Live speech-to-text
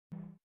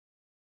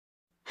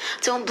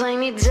Don't blame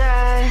me,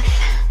 death,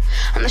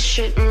 on the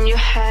shit in your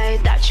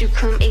head that you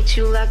come eat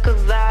you like a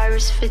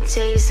virus for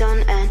days on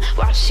end.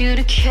 Watch you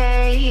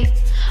decay,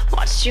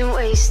 watch you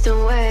waste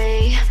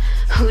away.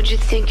 Who'd you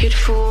think you'd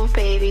fool,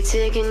 baby,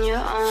 digging your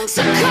own grave?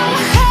 So go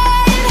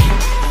ahead,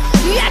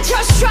 yeah,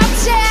 just drop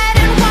dead.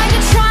 And while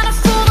you're trying to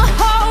fool the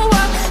whole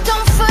world,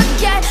 don't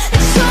forget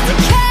that you'll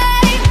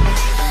decay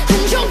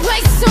and you'll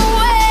waste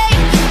away.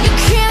 You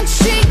can't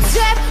cheat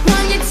death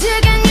when you're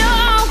digging your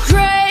own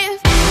grave.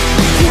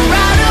 You're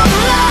out of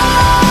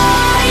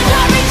line,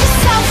 bury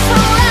yourself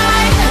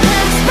alive and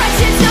expect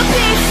it to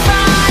be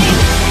fine.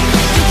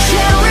 You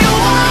can't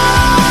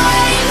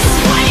rewind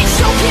when you're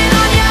choking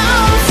on your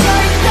own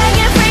throat,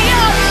 begging for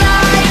your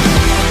life.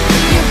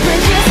 Your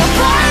bridges are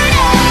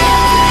burning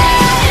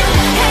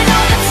and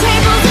all the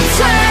tables are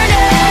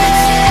turning.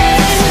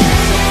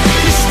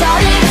 You're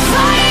starting a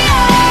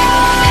fire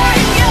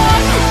and you're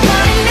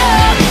burning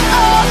up,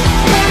 oh,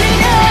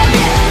 burning up,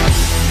 yeah.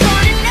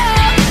 Burning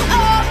up,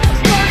 oh,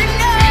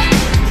 burning up.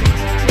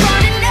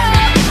 Burning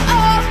up,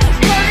 oh,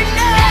 burning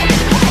up.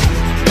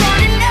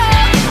 Burning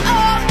up,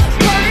 oh,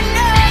 burning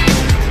up.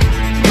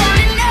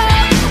 Burning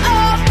up,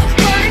 oh,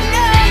 burning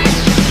up.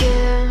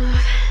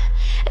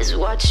 Give is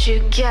what you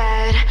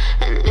get,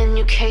 and in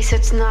your case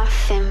it's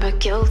nothing but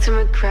guilt and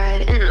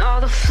regret. And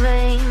all the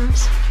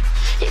flames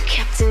you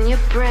kept in your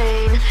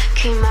brain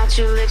came out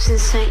your lips and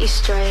sent you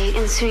straight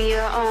into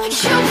your own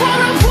You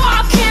were a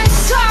walking,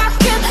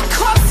 talking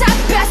corpse at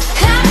best.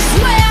 And I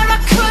swear I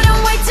couldn't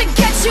wait to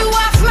get you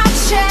off my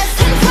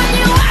chest. And when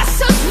you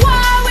asked us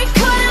why we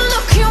couldn't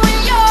look you in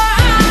your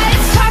eyes,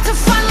 it's hard to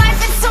find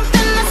life in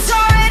something that's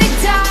already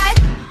died.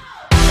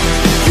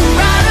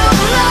 You're out of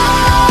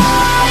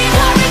line,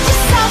 bury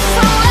yourself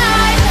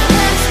alive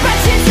and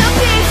expect it to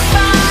be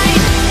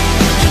fine.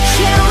 You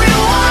can't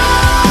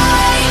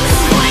rewind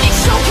when you're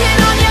choking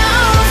on your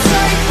own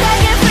throat,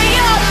 begging for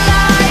your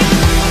life.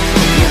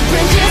 Your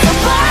bridges are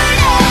burning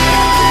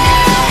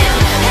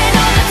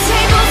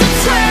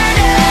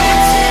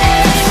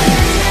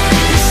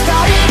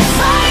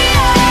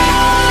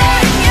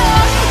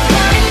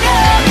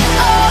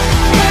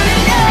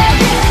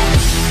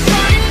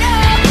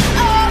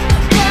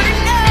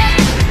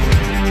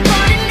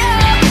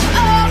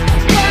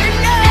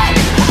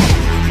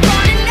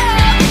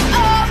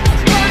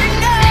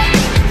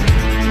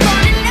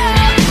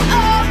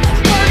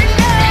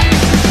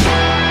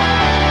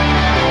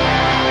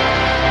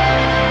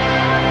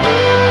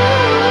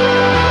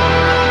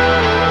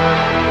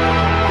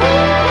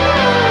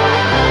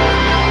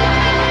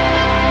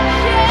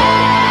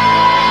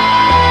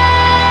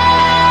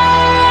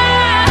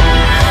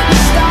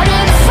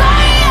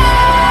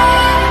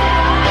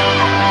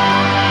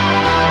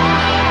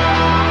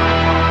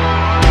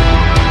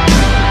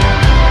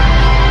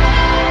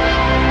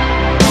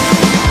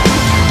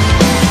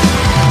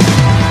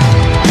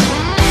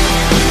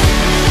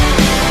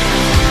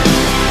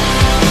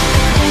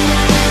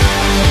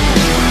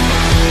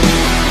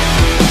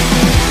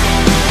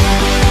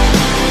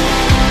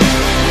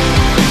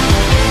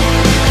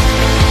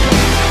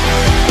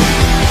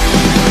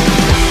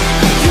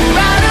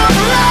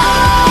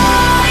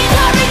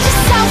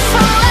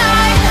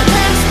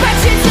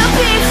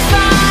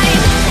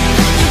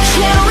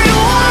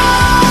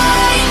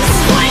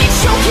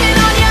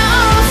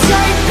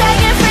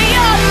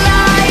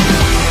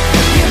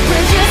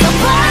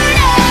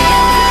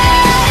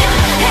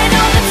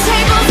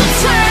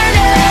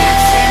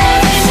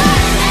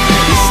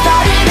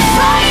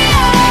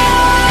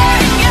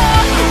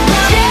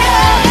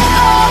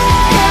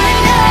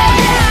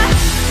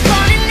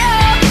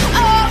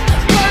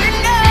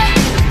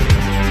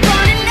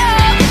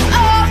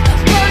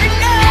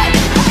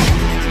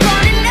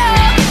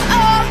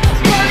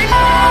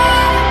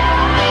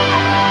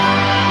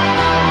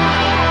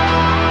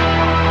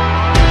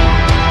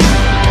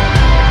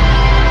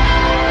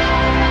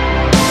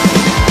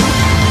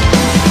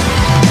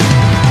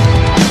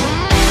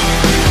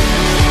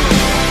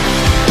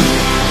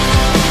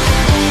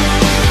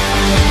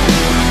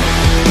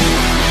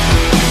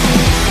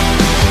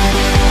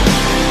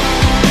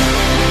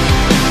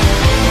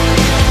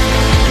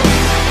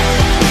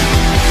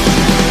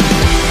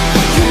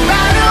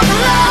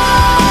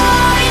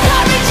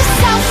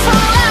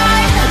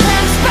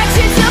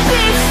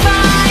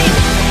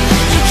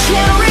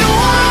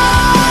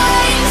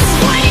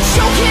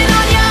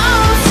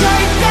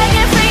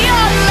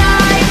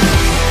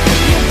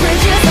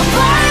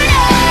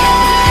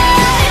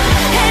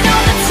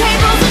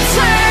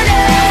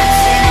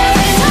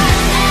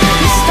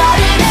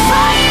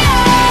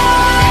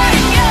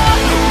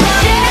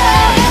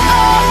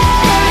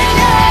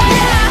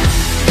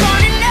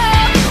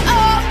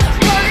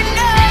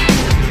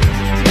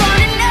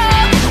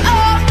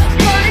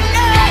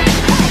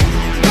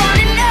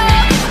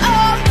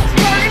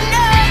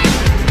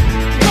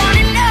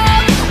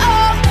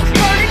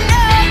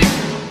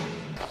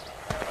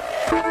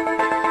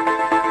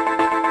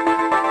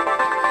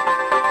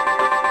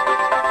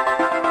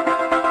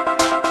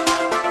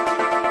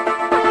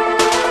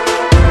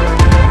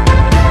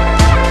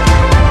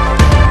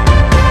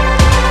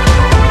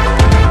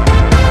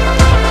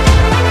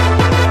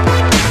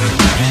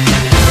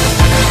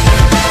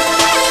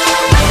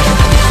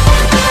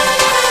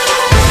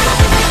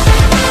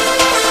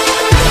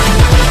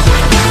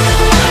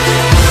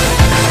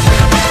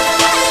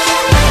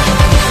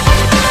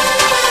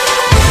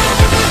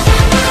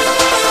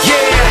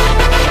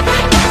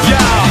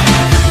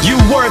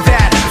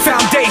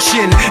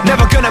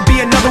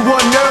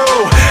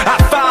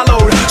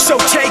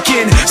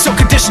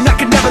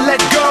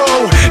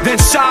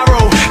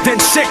then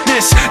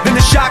sickness, then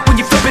the shock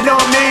when you flip it on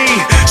me.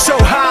 So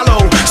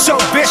hollow, so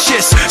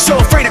vicious, so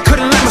afraid I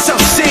couldn't let myself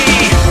see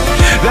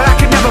that I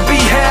could never be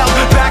held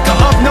back or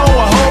up, no,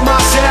 I hold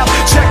myself.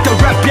 Check the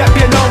rep, yep,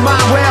 you know my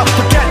well.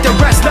 Forget the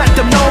rest, let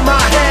them know my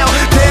hell.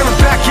 There and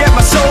back, yet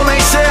my soul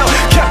ain't sell.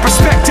 Kept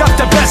respect up,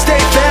 the best they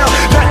fell.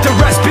 Let the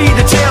rest be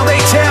the tale they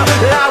tell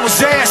that I was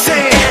there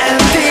saying, and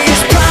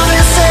these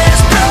promises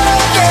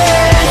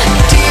broken,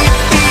 deep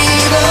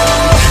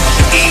evil.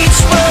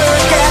 Each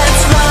word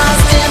gets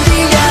lost in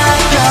the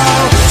echo.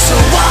 So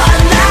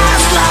one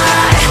last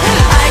lie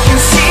I can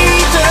see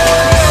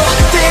through.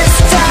 This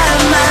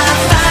time I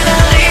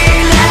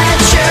finally let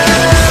you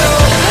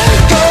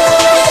go,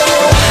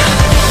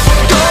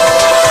 go,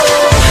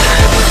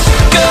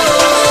 go.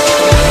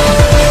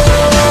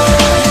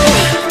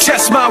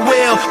 Test my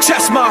will,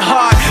 test my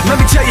heart. Let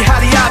me tell you how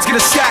the odds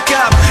gonna stack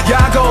up. Yeah,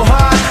 I go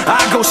hard,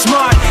 I go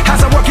smart.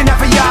 How's I working out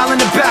for y'all in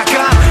the back,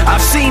 huh?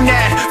 I've seen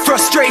that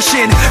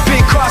frustration,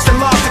 been crossed and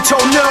lost and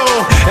told no,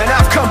 and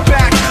I've come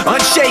back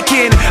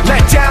unshaken,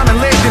 let down